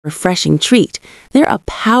refreshing treat, they're a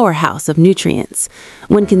powerhouse of nutrients.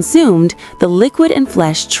 When consumed, the liquid and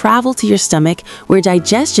flesh travel to your stomach where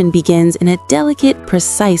digestion begins in a delicate,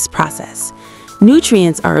 precise process.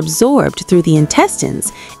 Nutrients are absorbed through the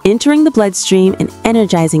intestines, entering the bloodstream and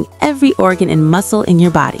energizing every organ and muscle in your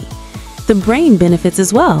body. The brain benefits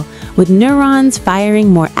as well, with neurons firing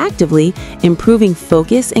more actively, improving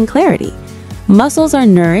focus and clarity. Muscles are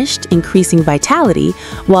nourished, increasing vitality,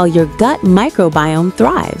 while your gut microbiome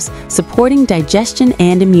thrives, supporting digestion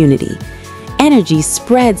and immunity. Energy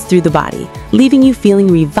spreads through the body, leaving you feeling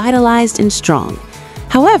revitalized and strong.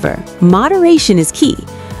 However, moderation is key.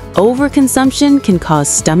 Overconsumption can cause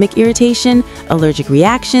stomach irritation, allergic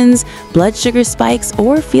reactions, blood sugar spikes,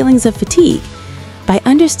 or feelings of fatigue. By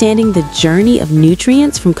understanding the journey of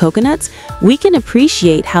nutrients from coconuts, we can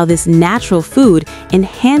appreciate how this natural food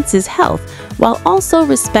enhances health while also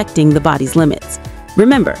respecting the body's limits.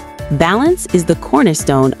 Remember, balance is the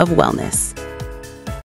cornerstone of wellness.